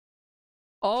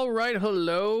All right,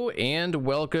 hello and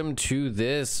welcome to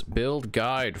this build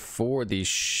guide for the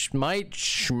Smite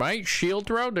shield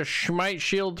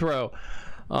throw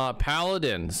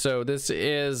Paladin. So this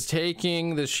is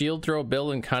taking the shield throw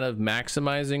build and kind of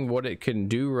maximizing what it can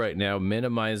do right now,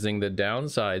 minimizing the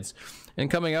downsides,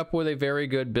 and coming up with a very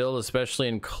good build, especially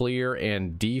in clear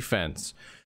and defense.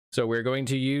 So we're going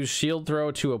to use shield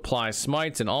throw to apply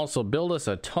smites and also build us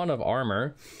a ton of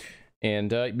armor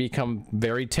and become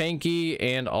very tanky,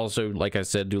 and also, like I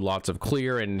said, do lots of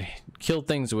clear and kill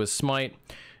things with smite.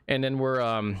 And then we're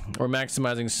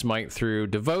maximizing smite through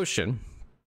devotion,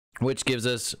 which gives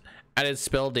us added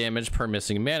spell damage per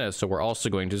missing mana. So we're also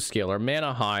going to scale our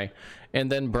mana high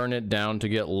and then burn it down to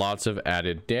get lots of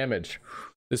added damage.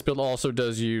 This build also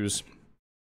does use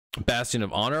Bastion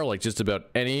of Honor, like just about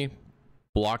any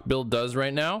block build does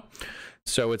right now,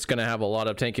 so it's going to have a lot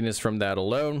of tankiness from that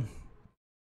alone.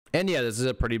 And yeah, this is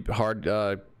a pretty hard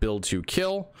build to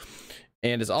kill,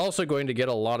 and is also going to get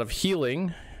a lot of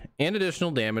healing and additional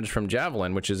damage from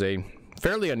Javelin, which is a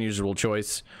fairly unusual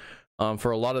choice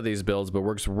for a lot of these builds, but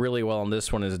works really well. And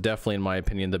this one is definitely, in my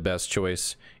opinion, the best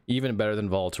choice, even better than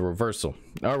Volatile Reversal.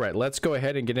 All right, let's go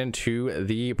ahead and get into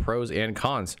the pros and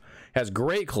cons. Has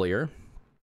great clear.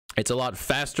 It's a lot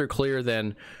faster clear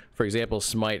than, for example,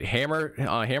 Smite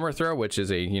hammer throw, which is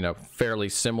a fairly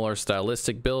similar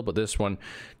stylistic build, but this one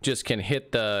just can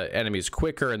hit the enemies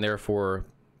quicker and therefore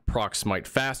proc Smite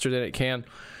faster than it can.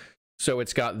 So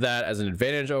it's got that as an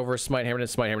advantage over Smite hammer. And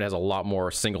Smite hammer has a lot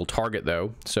more single target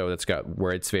though, so that's got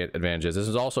where its advantage is. This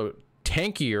is also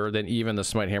tankier than even the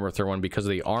Smite hammer throw one because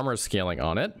of the armor scaling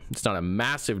on it. It's not a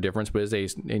massive difference, but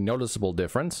it's a noticeable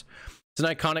difference. It's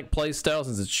an iconic playstyle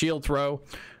since it's shield throw.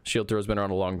 Shield throw has been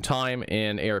around a long time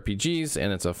in ARPGs,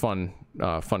 and it's a fun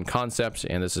concept,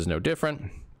 and this is no different.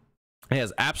 It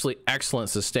has absolutely excellent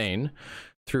sustain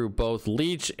through both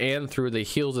leech and through the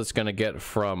heals it's going to get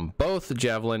from both the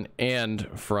Javelin and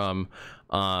from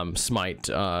Smite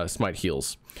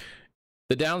heals.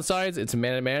 The downsides, it's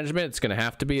mana management. It's going to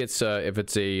have to be. If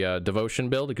it's a devotion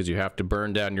build, because you have to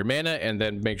burn down your mana and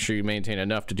then make sure you maintain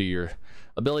enough to do your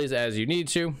abilities as you need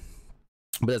to.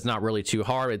 But it's not really too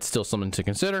hard. It's still something to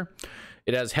consider.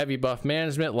 It has heavy buff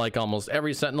management, like almost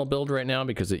every Sentinel build right now,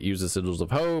 because it uses Sigils of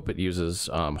Hope, it uses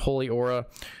Holy Aura.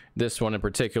 This one in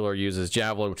particular uses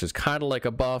Javelin, which is kind of like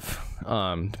a buff,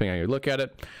 depending on how you look at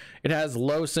it. It has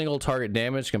low single target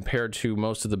damage compared to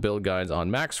most of the build guides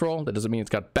on max roll. That doesn't mean it's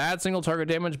got bad single target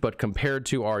damage, but compared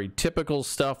to our typical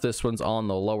stuff, this one's on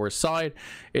the lower side.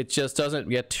 It just doesn't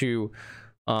get to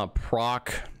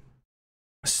proc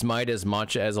Smite as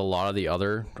much as a lot of the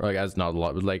other,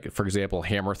 like for example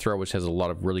hammer throw, which has a lot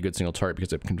of really good single target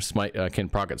because it can smite can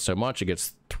proc it so much. It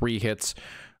gets 3 hits.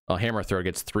 Hammer throw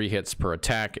gets 3 hits per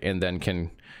attack and then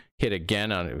can hit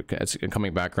again on it's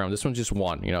coming back around. This one's just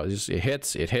one. It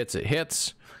hits.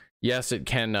 Yes, it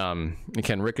can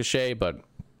ricochet, but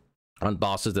on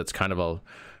bosses that's kind of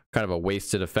a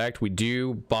wasted effect. We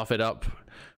do buff it up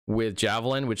with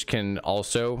Javelin, which can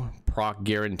also proc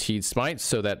guaranteed smite,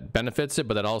 so that benefits it,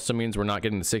 but that also means we're not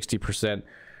getting the 60%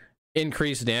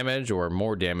 increased damage or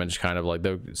more damage, kind of like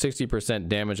the 60%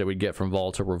 damage that we get from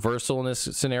Volatile Reversal in this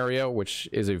scenario, which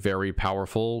is a very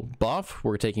powerful buff.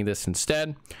 We're taking this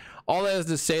instead. All that is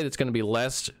to say, that's going to be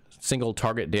less single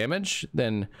target damage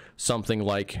than something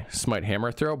like Smite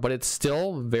hammer throw, but it's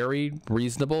still very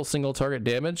reasonable single target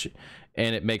damage,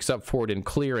 and it makes up for it in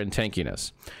clear and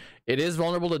tankiness. It is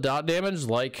vulnerable to dot damage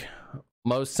like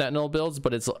most Sentinel builds,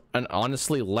 but it's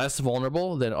honestly less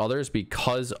vulnerable than others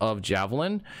because of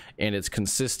Javelin and its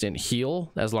consistent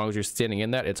heal. As long as you're standing in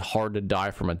that, it's hard to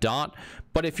die from a dot.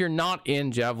 But if you're not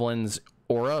in Javelin's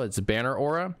aura, its banner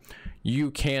aura, you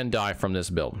can die from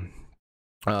this build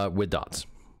with dots.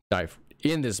 Die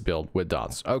in this build with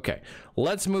dots. Okay,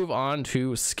 let's move on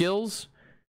to skills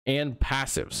and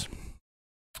passives.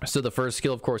 So the first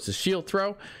skill, of course, is shield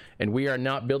throw, and we are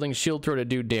not building shield throw to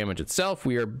do damage itself.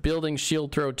 We are building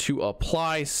shield throw to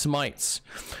apply smites.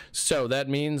 So that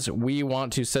means we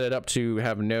want to set it up to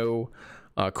have no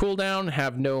cooldown,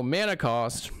 have no mana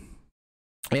cost,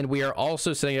 and we are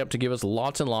also setting it up to give us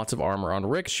lots and lots of armor on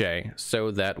ricochet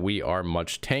so that we are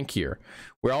much tankier.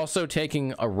 We're also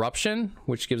taking eruption,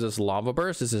 which gives us lava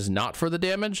burst. This is not for the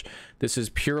damage. This is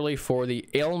purely for the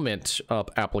ailment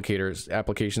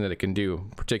application that it can do,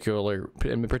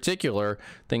 in particular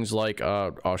things like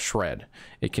shred.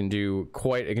 It can do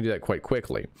that quite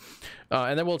quickly.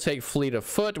 And then we'll take fleet of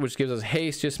foot, which gives us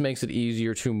haste, just makes it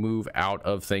easier to move out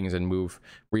of things and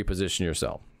reposition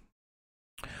yourself.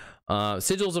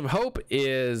 Sigils of Hope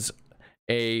is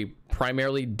a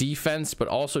primarily defense, but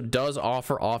also does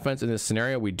offer offense in this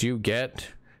scenario. We do get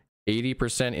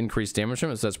 80% increased damage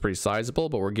from it, so that's pretty sizable.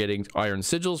 But we're getting iron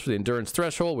sigils for the endurance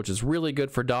threshold, which is really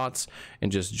good for dots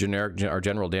and just generic or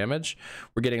general damage.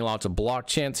 We're getting lots of block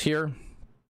chance here.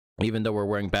 Even though we're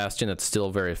wearing Bastion, that's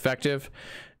still very effective.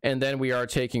 And then we are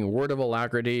taking Word of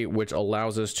Alacrity, which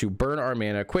allows us to burn our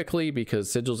mana quickly,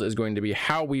 because sigils is going to be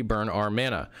how we burn our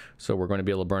mana. So we're going to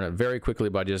be able to burn it very quickly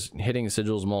by just hitting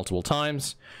sigils multiple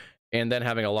times, and then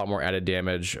having a lot more added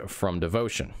damage from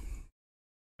Devotion.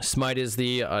 Smite is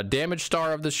the damage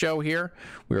star of the show here.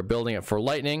 We are building it for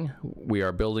lightning. We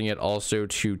are building it also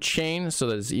to chain, so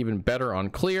that it's even better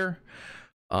on clear.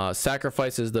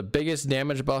 Sacrifice is the biggest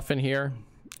damage buff in here,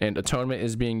 and Atonement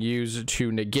is being used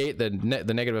to negate the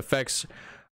negative effects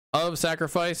of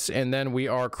Sacrifice. And then we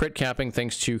are crit capping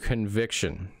thanks to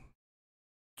Conviction.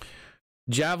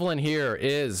 Javelin here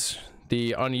is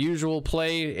the unusual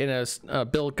play in a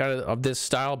build kind of this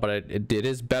style, but it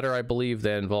is better, I believe,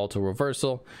 than Volatile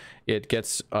Reversal. It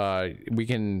gets we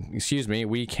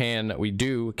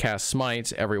do cast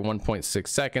Smite every 1.6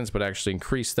 seconds, but actually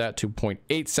increase that to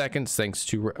 0.8 seconds thanks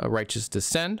to Righteous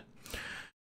Descend.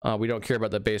 We don't care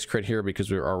about the base crit here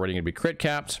because we're already going to be crit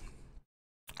capped.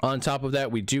 On top of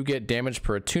that, we do get damage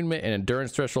per attunement and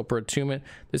endurance threshold per attunement.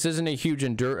 This isn't a huge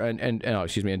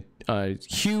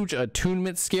huge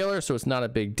attunement scaler, so it's not a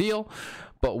big deal.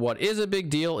 But what is a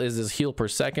big deal is this heal per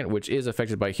second, which is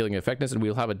affected by healing effectiveness, and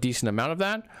we'll have a decent amount of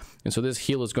that. And so this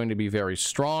heal is going to be very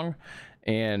strong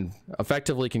and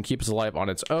effectively can keep us alive on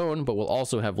its own, but we'll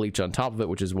also have leech on top of it,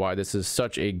 which is why this is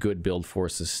such a good build for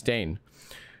sustain.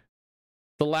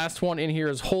 The last one in here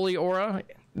is Holy Aura.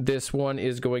 This one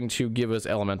is going to give us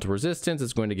elemental resistance.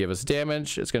 It's going to give us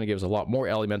damage. It's going to give us a lot more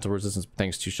elemental resistance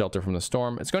thanks to Shelter from the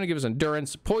Storm. It's going to give us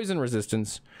endurance, poison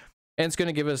resistance, and it's going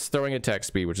to give us throwing attack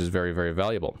speed, which is very, very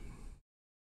valuable.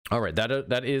 All right,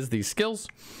 that is the skills.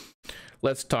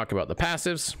 Let's talk about the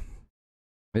passives.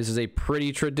 This is a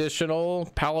pretty traditional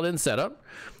Paladin setup.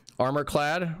 Armor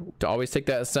clad, to always take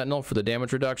that as Sentinel for the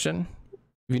damage reduction.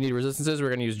 If you need resistances, we're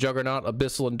going to use Juggernaut,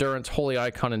 Abyssal Endurance, Holy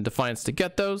Icon, and Defiance to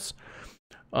get those.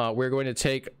 We're going to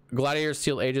take Gladiator,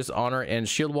 Steel Aegis, Honor, and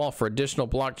Shield Wall for additional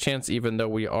block chance. Even though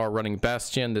we are running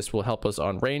Bastion, this will help us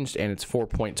on ranged, and it's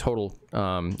 4-point total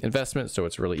investment, so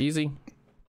it's really easy.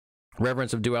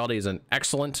 Reverence of Duality is an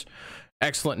excellent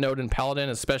node in Paladin,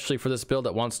 especially for this build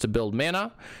that wants to build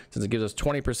mana, since it gives us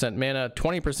 20% mana,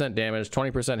 20% damage,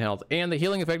 20% health, and the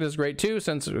healing effectiveness is great too,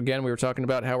 since again we were talking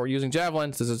about how we're using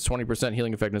javelins. This is 20%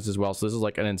 healing effectiveness as well, so this is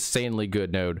like an insanely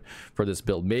good node for this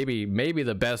build. Maybe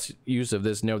the best use of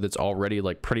this node that's already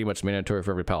like pretty much mandatory for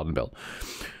every Paladin build.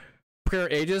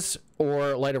 Prayer Aegis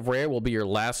or Light of Rhea will be your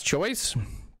last choice.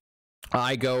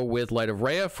 I go with Light of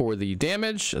Rhea for the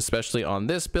damage, especially on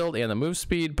this build, and the move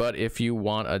speed, but if you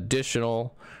want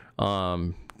additional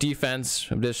defense,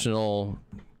 additional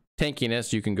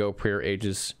tankiness, you can go Prayer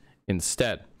Aegis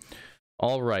instead.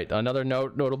 All right, another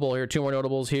notable here, two more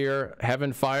notables here.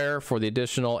 Heaven Fire for the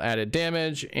additional added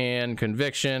damage, and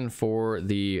Conviction for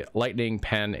the lightning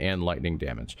pen and lightning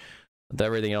damage.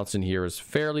 Everything else in here is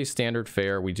fairly standard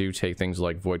fare. We do take things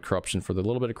like Void Corruption for the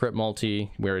little bit of crit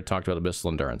multi. We already talked about Abyssal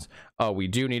Endurance. We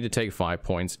do need to take 5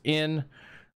 points in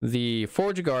the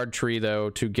Forge Guard tree, though,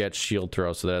 to get Shield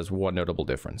Throw, so that is one notable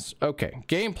difference. Okay,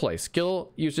 gameplay.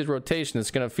 Skill usage rotation is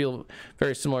going to feel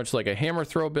very similar to like a Hammer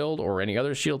Throw build or any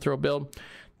other Shield Throw build.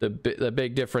 The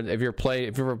big difference, if you've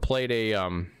ever played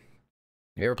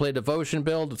a Devotion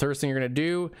build, the first thing you're going to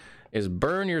do is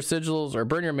burn your sigils or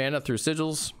burn your mana through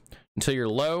sigils until you're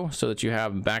low, so that you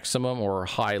have maximum or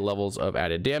high levels of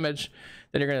added damage.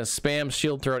 Then you're going to spam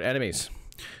Shield Throw at enemies.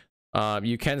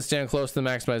 You can stand close to the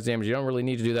maximized damage. You don't really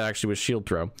need to do that actually with Shield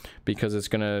Throw, because it's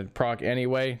going to proc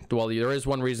anyway. Well, there is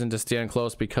one reason to stand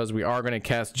close, because we are going to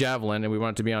cast Javelin and we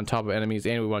want it to be on top of enemies,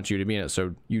 and we want you to be in it.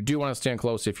 So you do want to stand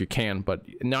close if you can, but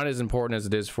not as important as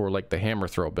it is for like the Hammer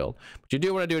Throw build. But you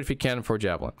do want to do it if you can for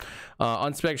Javelin.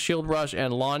 Unspec Shield Rush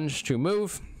and Lunge to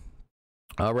move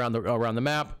around the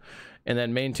map, and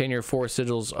then maintain your 4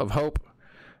 Sigils of Hope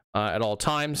at all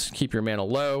times. Keep your mana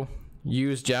low.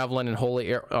 Use Javelin and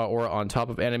Holy Aura on top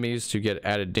of enemies to get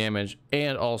added damage,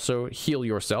 and also heal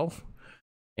yourself.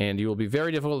 And you will be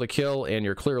very difficult to kill, and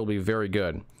your clear will be very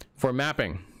good. For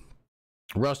mapping,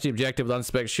 rush the objective with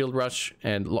Unspec Shield Rush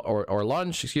or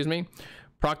Lunge, excuse me.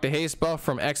 Proc the haste buff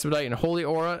from Expedite and Holy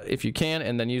Aura if you can,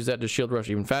 and then use that to Shield Rush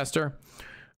even faster.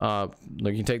 You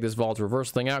can take this Volatile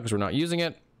Reversal thing out because we're not using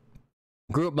it.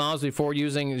 Group mobs before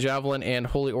using Javelin and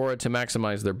Holy Aura to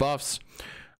maximize their buffs.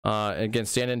 Again,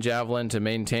 stand in Javelin to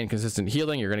maintain consistent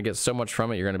healing. You're going to get so much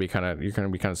from it. You're going to be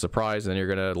kind of surprised, and then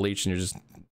you're going to leech, and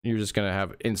you're just going to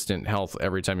have instant health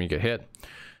every time you get hit.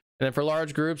 And then for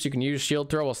large groups, you can use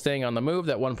shield throw while staying on the move.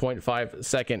 That 1.5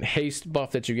 second haste buff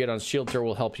that you get on shield throw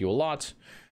will help you a lot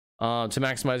to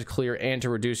maximize clear and to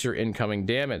reduce your incoming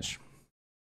damage.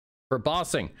 For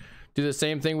bossing, do the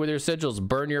same thing with your sigils.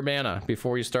 Burn your mana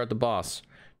before you start the boss.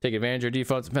 Take advantage of your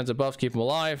defensive buffs, keep them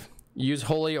alive. Use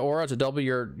Holy Aura to double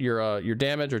your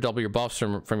damage or double your buffs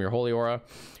from your Holy Aura.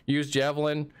 Use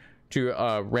Javelin to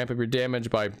ramp up your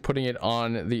damage by putting it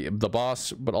on the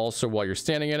boss, but also while you're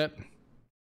standing in it.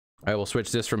 I will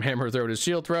switch this from Hammer Throw to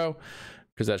Shield Throw,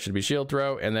 because that should be Shield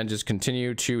Throw, and then just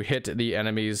continue to hit the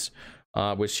enemies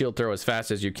with Shield Throw as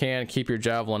fast as you can. Keep your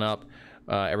Javelin up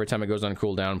every time it goes on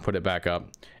cooldown, put it back up,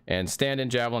 and stand in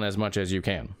Javelin as much as you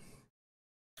can.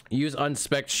 Use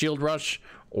Unspect Shield Rush,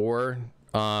 or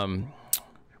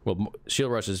well,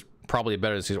 Shield Rush is probably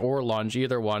better, or Lunge,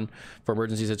 either one, for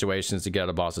emergency situations to get out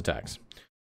of boss attacks.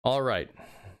 All right,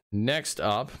 next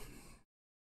up,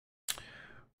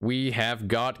 we have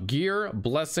got gear,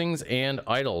 blessings, and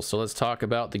idols. So let's talk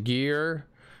about the gear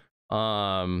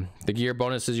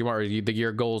bonuses you want, or the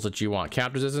gear goals that you want.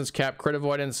 Cap resistance, cap crit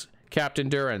avoidance, capped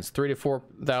endurance, 3,000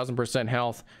 to 4,000%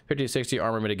 health, 50 to 60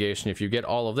 armor mitigation. If you get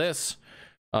all of this,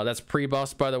 that's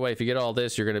pre-buffs, by the way. If you get all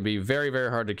this, you're going to be very,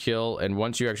 very hard to kill. And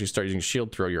once you actually start using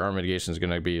shield throw, your armor mitigation is going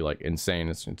to be like insane.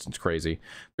 It's crazy.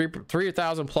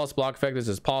 3,000 plus block effectiveness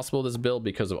is possible this build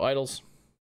because of idols.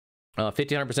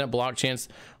 1,500% block chance.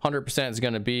 100% is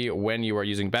going to be when you are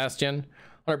using Bastion.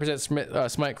 100%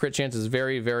 smite crit chance is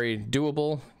very, very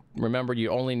doable. Remember, you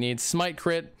only need smite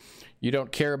crit. You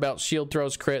don't care about shield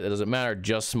throws crit. It doesn't matter.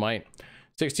 Just smite.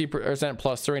 60%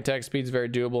 plus throwing attack speed is very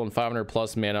doable, and 500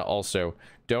 plus mana also.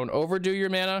 Don't overdo your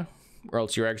mana, or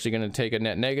else you're actually going to take a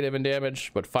net negative in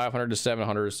damage, but 500 to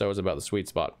 700 or so is about the sweet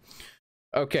spot.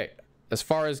 Okay, as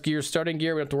far as gear, starting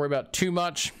gear, we don't have to worry about too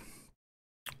much.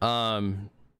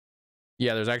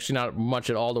 Yeah, there's actually not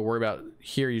much at all to worry about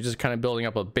here. You're just kind of building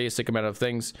up a basic amount of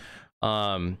things.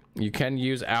 You can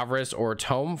use Avarice or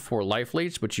Tome for life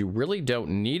leech, but you really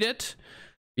don't need it,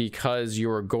 because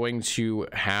you're going to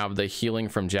have the healing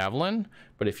from Javelin.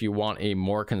 But if you want a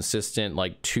more consistent,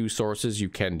 like 2 sources, you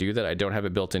can do that. I don't have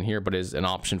it built in here, but is an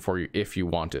option for you if you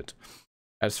want it.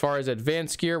 As far as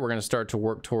advanced gear, we're going to start to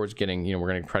work towards getting, we're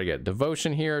going to try to get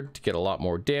Devotion here to get a lot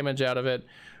more damage out of it.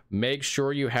 Make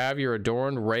sure you have your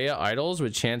Adorned Rhea idols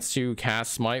with chance to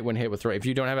cast Smite when hit with Rhea. If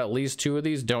you don't have at least 2 of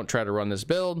these, don't try to run this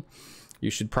build. You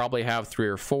should probably have 3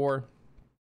 or 4.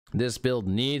 This build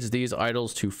needs these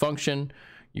idols to function.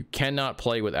 You cannot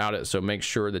play without it, so make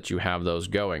sure that you have those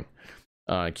going.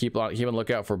 Keep on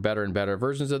lookout for better and better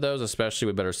versions of those, especially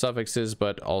with better suffixes,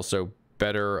 but also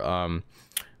better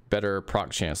proc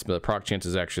chance. But the proc chance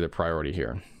is actually the priority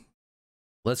here.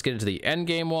 Let's get into the end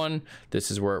game one. This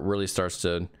is where it really starts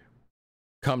to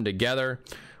come together.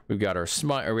 We've got our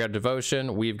smite, or we got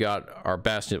devotion. We've got our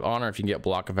bastion of honor. If you can get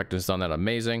block effectiveness on that,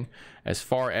 amazing. As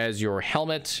far as your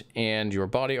helmet and your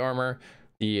body armor,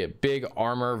 the big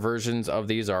armor versions of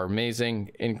these are amazing.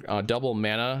 In double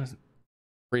mana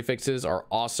prefixes are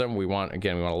awesome. We want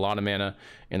a lot of mana,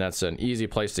 and that's an easy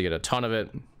place to get a ton of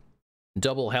it.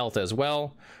 Double health as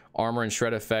well. Armor and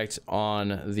shred effect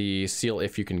on the seal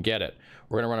if you can get it.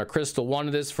 We're going to run a crystal 1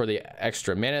 of this for the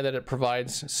extra mana that it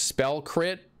provides. Spell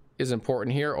crit is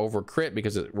important here over crit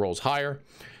because it rolls higher.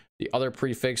 The other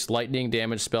prefix, lightning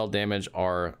damage, spell damage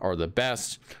are the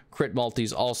best. Crit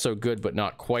multis also good, but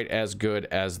not quite as good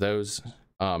as those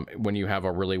when you have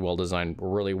a really well designed,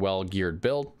 really well geared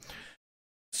build.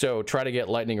 So try to get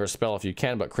lightning or spell if you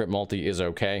can, but crit multi is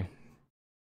okay.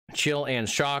 Chill and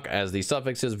shock as the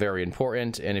suffixes, very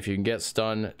important. And if you can get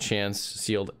stun, chance,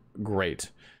 sealed, great.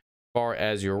 As far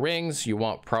as your rings, you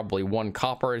want probably 1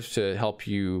 copper to help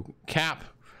you cap.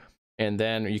 And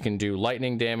then you can do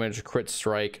lightning damage, crit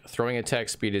strike, throwing attack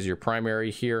speed is your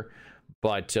primary here.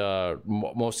 But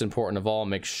most important of all,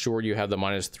 make sure you have the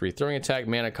 -3 throwing attack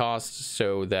mana cost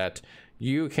so that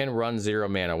you can run 0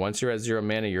 mana. Once you're at 0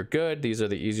 mana, you're good. These are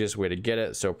the easiest way to get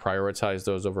it, so prioritize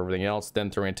those over everything else. Then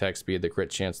throwing attack speed, the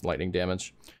crit chance, lightning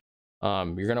damage.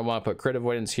 You're going to want to put crit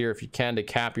avoidance here if you can to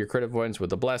cap your crit avoidance with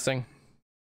the blessing.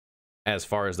 As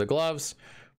far as the gloves,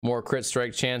 more crit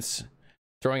strike chance,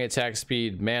 throwing attack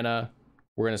speed, mana.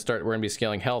 We're going to be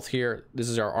scaling health here. This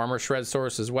is our armor shred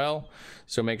source as well,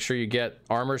 so make sure you get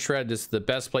armor shred. This is the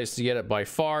best place to get it by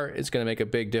far. It's going to make a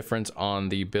big difference on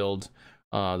the build,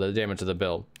 the damage of the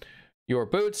build. Your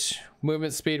boots,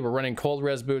 movement speed, we're running cold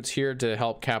res boots here to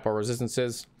help cap our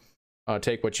resistances.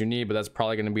 Take what you need, but that's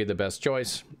probably going to be the best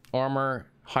choice. Armor,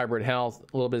 hybrid health,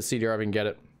 a little bit of CDR if you can get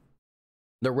it.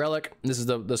 The relic, this is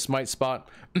the smite spot.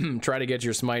 Try to get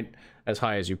your smite as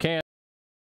high as you can.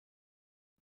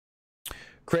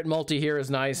 Crit multi here is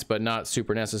nice, but not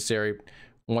super necessary.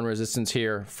 1 resistance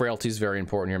here. Frailty is very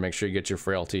important here. Make sure you get your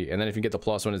frailty. And then if you get the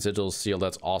 +1 sigil seal,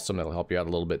 that's awesome. That'll help you out a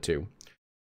little bit too.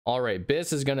 All right,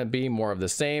 this is going to be more of the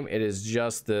same. It is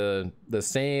just the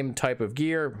same type of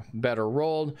gear, better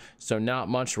rolled. So not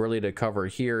much really to cover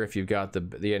here if you've got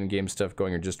the end game stuff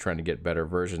going. You're just trying to get better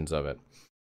versions of it.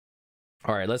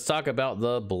 All right, let's talk about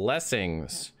the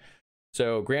blessings.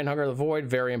 So Grand Hunger of the Void,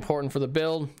 very important for the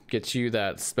build. Gets you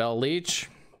that spell leech.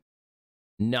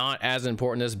 Not as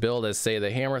important this build as, say,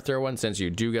 the hammer throw one, since you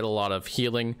do get a lot of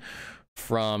healing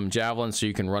from javelin, so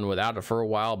you can run without it for a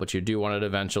while, but you do want it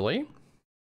eventually.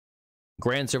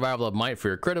 Grand Survival of Might for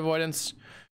your crit avoidance.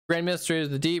 Grand Mystery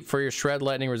of the Deep for your shred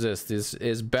lightning resist. This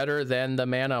is better than the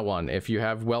mana one. If you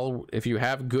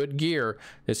have good gear,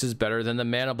 this is better than the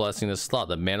mana blessing this slot.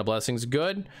 The mana blessing's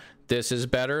good. This is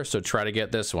better, so try to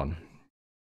get this one.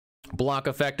 Block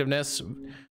effectiveness,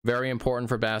 very important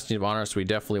for Bastion of Honor, so we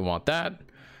definitely want that.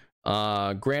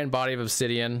 Grand Body of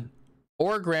Obsidian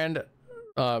or Grand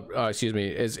excuse me,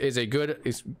 is a good,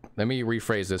 let me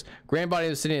rephrase this. Grand Body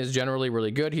of Obsidian is generally really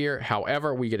good here.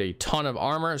 However, we get a ton of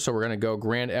armor, so we're going to go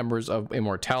Grand Embers of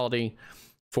Immortality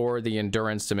for the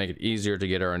endurance to make it easier to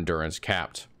get our endurance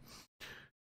capped.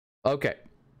 Okay.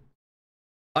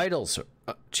 Idols.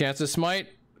 Chance to Smite,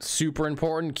 super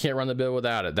important. Can't run the build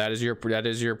without it. That is your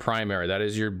primary. That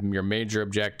is your major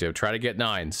objective. Try to get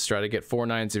 9s. Try to get 4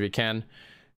 9s if you can.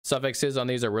 Suffixes on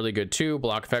these are really good too.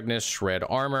 Block effectiveness, shred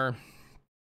armor,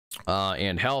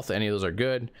 and health. Any of those are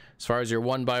good. As far as your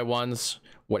 1x1s,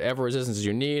 whatever resistances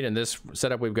you need. In this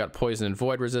setup, we've got poison and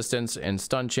void resistance and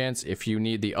stun chance. If you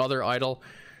need the other idol,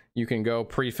 you can go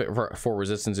prefix for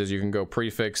resistances. You can go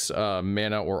prefix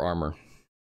mana or armor.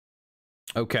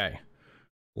 Okay,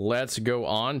 let's go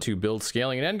on to build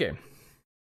scaling in endgame.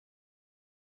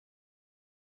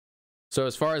 So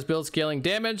as far as build scaling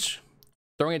damage,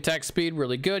 throwing attack speed,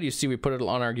 really good. You see we put it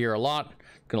on our gear a lot.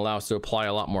 Can allow us to apply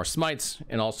a lot more smites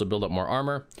and also build up more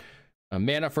armor.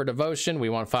 Mana for devotion, we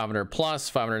want 500 plus.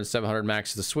 500 and 700 max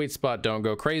is the sweet spot. Don't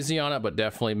go crazy on it, but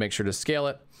definitely make sure to scale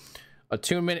it.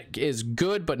 Attunement is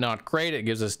good but not great. It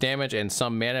gives us damage and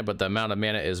some mana, but the amount of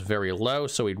mana is very low,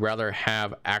 so we'd rather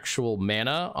have actual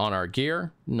mana on our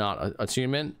gear, not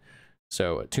attunement.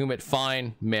 So attunement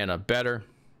fine, mana better.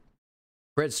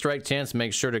 Crit strike chance,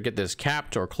 make sure to get this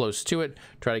capped or close to it.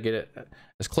 Try to get it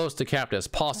as close to capped as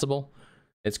possible.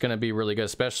 It's going to be really good,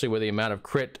 especially with the amount of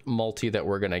crit multi that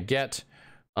we're going to get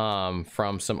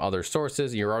from some other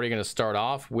sources. You're already going to start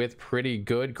off with pretty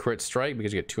good crit strike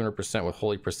because you get 200% with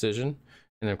Holy Precision.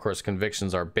 And of course,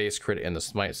 convictions are base crit in the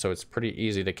Smite, so it's pretty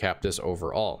easy to cap this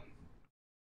overall.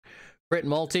 Crit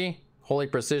multi, Holy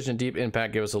Precision, Deep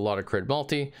Impact give us a lot of crit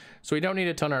multi. So we don't need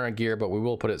a ton on our gear, but we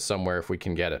will put it somewhere if we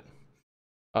can get it.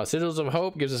 Sigils of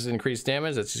Hope gives us increased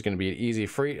damage. That's just going to be an easy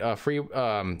freebie,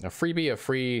 a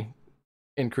free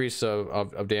increase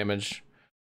of damage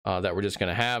that we're just going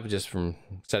to have just from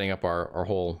setting up our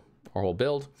whole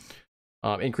build.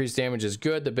 Increased damage is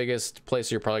good. The biggest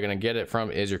place you're probably going to get it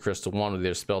from is your Crystal Wand with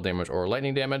either spell damage or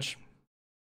lightning damage.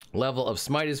 Level of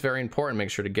Smite is very important. Make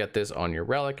sure to get this on your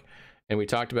relic. And we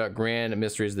talked about Grand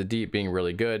Mysteries of the Deep being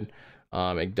really good.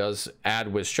 It does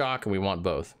add with shock, and we want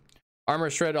both. Armor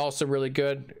Shred also really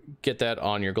good. Get that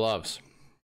on your gloves.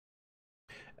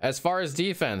 As far as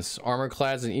defense, Armor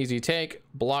Clad's an easy take.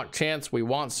 Block chance, we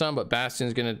want some, but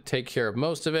Bastion's going to take care of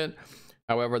most of it.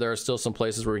 However, there are still some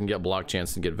places where we can get block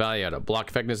chance and get value out of it. Block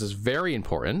effectiveness is very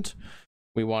important.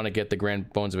 We want to get the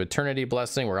Grand Bones of Eternity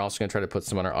blessing. We're also going to try to put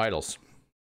some on our idols.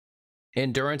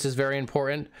 Endurance is very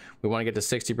important. We want to get to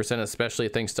 60%, especially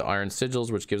thanks to Iron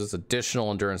Sigils, which gives us additional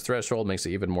endurance threshold, makes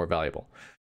it even more valuable.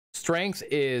 Strength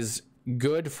is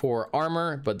good for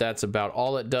armor, but that's about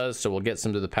all it does, so we'll get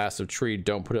some to the passive tree.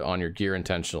 Don't put it on your gear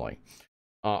intentionally.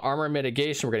 Armor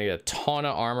mitigation, we're going to get a ton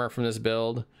of armor from this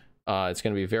build. It's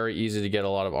going to be very easy to get a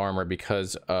lot of armor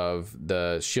because of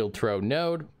the shield throw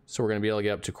node, so we're going to be able to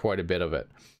get up to quite a bit of it.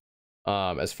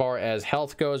 As far as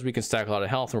health goes, we can stack a lot of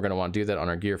health, and we're going to want to do that on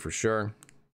our gear for sure.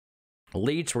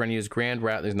 Leech, we're going to use Grand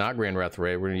Wrath, not Grand Wrath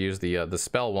Ray, we're going to use the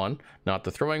spell one, not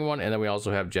the throwing one, and then we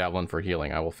also have Javelin for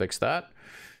healing. I will fix that.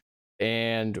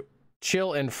 And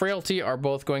Chill and Frailty are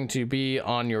both going to be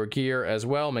on your gear as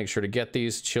well. Make sure to get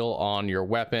these. Chill on your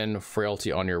weapon,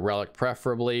 Frailty on your relic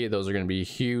preferably. Those are going to be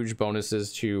huge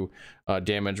bonuses to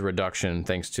damage reduction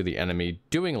thanks to the enemy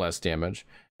doing less damage.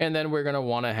 And then we're going to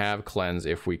want to have Cleanse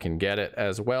if we can get it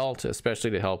as well,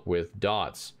 especially to help with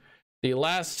dots. The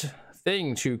last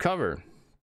thing to cover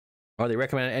are the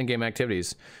recommended endgame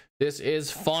activities. This is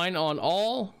fine on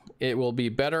all. It will be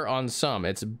better on some.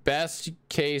 Its best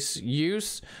case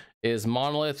use is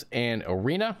Monolith and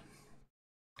Arena.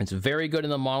 It's very good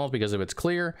in the Monolith because of its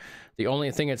clear. The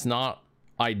only thing it's not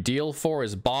ideal for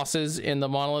is bosses in the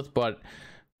monolith, but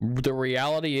the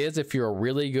reality is if you're a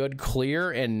really good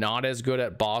clear and not as good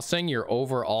at bossing, your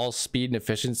overall speed and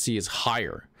efficiency is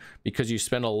higher because you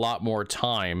spend a lot more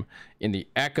time in the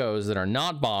echoes that are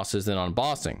not bosses than on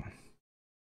bossing.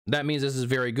 That means this is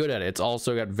very good at it. It's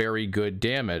also got very good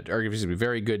damage, or excuse me,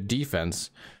 very good defense.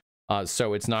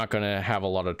 So it's not going to have a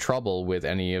lot of trouble with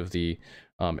any of the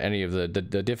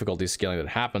difficulty scaling that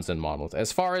happens in monolith.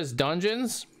 As far as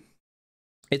dungeons,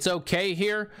 it's okay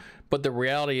here, but the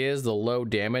reality is the low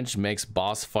damage makes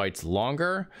boss fights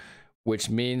longer, which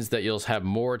means that you'll have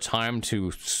more time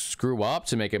to screw up,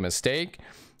 to make a mistake,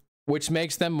 which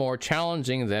makes them more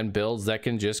challenging than builds that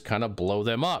can just kind of blow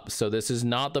them up. So this is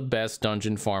not the best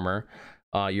dungeon farmer.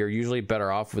 You're usually better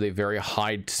off with a very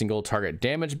high single target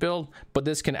damage build, but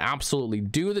this can absolutely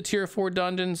do the tier 4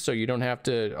 dungeons, so you don't have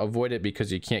to avoid it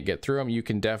because you can't get through them. You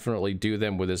can definitely do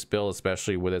them with this build,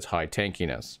 especially with its high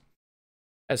tankiness.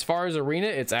 As far as arena,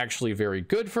 it's actually very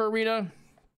good for arena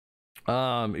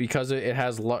because it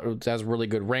has really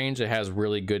good range. It has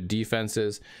really good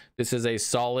defenses. This is a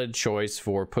solid choice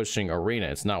for pushing arena.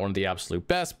 It's not one of the absolute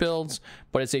best builds,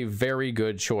 but it's a very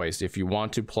good choice if you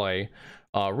want to play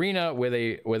arena with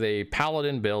a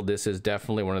paladin build. This is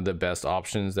definitely one of the best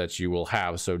options that you will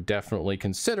have, so definitely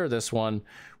consider this one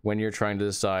when you're trying to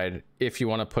decide if you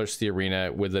want to push the arena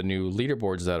with the new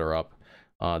leaderboards that are up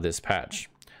this patch.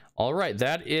 All right,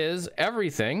 that is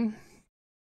everything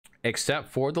except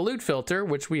for the loot filter,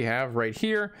 which we have right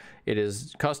here. It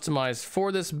is customized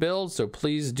for this build, so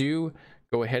please do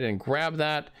go ahead and grab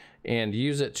that and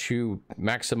use it to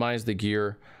maximize the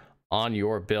gear on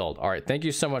your build. All right, thank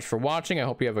you so much for watching. I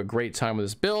hope you have a great time with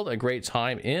this build, a great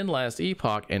time in Last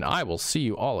Epoch, and I will see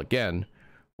you all again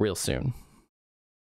real soon.